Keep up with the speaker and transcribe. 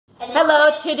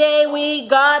Hello, today we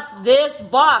got this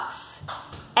box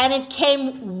and it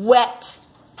came wet.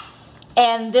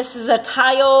 And this is a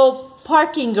tile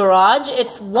parking garage.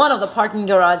 It's one of the parking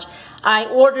garage. I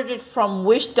ordered it from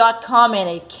wish.com and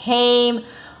it came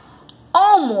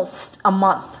almost a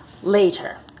month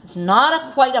later.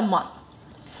 Not quite a month.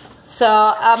 So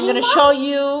I'm going to show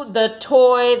you the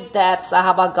toy that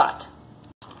Sahaba got.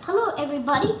 Hello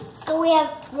everybody. So we have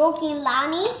Roki and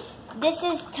Lani. This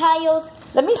is Tayo's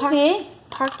Let me see.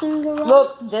 Parking garage.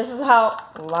 Look, this is how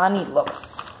Lani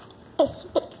looks.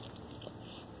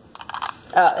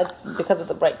 It's because of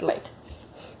the bright light.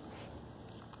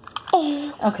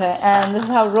 Okay, and this is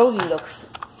how Rogi looks.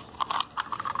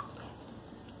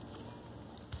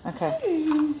 Okay.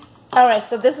 Alright,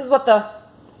 so this is what the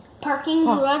parking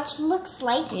garage looks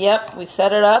like. Yep, we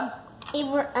set it up.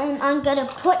 And I'm gonna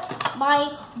put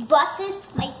my buses,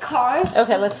 my cars.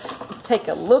 Okay, let's take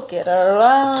a look at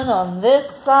around on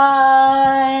this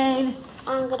side.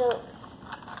 I'm gonna.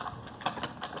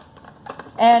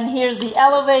 And here's the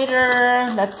elevator.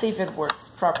 Let's see if it works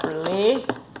properly.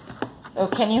 Oh,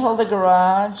 can you hold the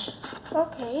garage?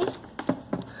 Okay.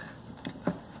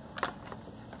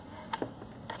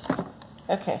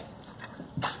 Okay.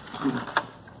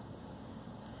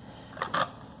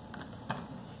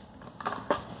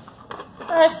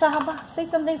 Alright, Sahaba, say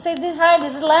something. Say this. Hi,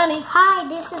 this is Lani. Hi,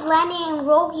 this is Lani and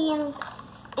Rogi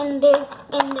and their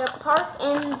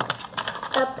parking.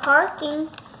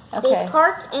 Okay. They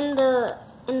parked in the.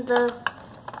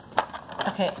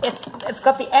 Okay, it's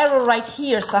got the arrow right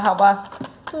here, Sahaba.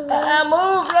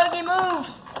 Move, Rogi, move.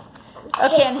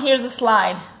 Okay, and here's the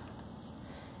slide.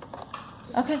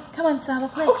 Okay, come on, Sahaba,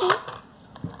 play. Okay.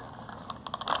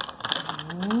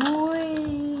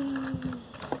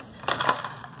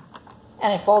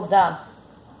 And it falls down.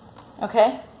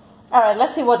 Okay? Alright,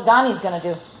 let's see what Gani's gonna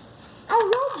do.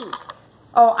 Oh, Rogi.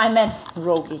 Oh, I meant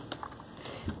Rogi.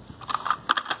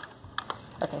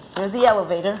 Okay, here's the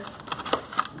elevator.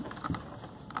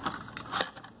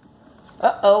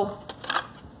 Uh-oh.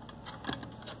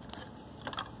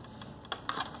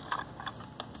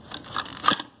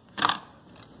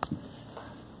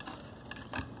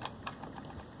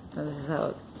 This is how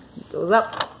it goes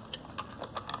up.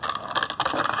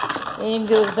 And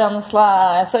goes down the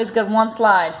slide. So it's got one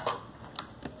slide.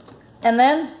 And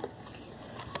then,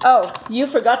 oh, you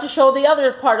forgot to show the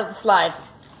other part of the slide.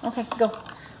 Okay, go.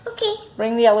 Okay.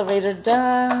 Bring the elevator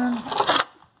down.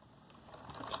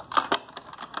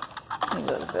 It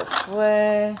goes this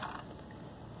way.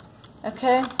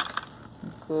 Okay.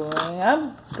 Going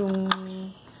up.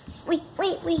 Boom. Wait.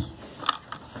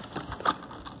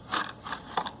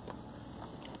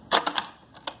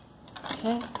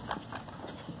 Okay.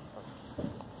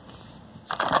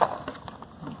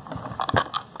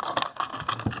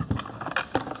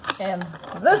 And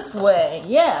this way,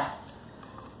 yeah.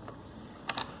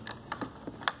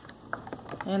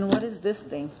 And what is this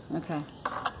thing? Okay.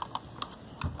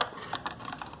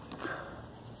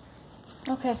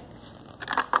 Okay.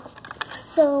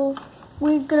 So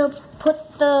we're gonna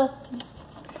put the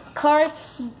cars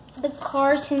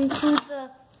into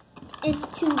the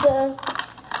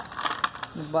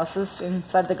buses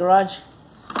inside the garage.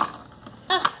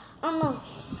 Oh no.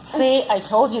 See, I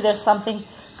told you there's something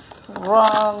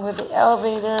wrong with the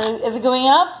elevator. Is it going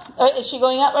up? Or is she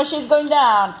going up or she's going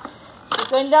down? She's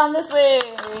going down this way.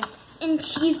 And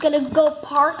she's gonna go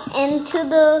park into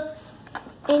the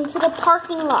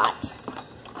parking lot.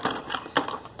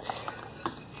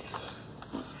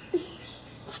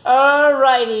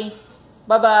 Alrighty.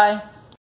 Bye-bye.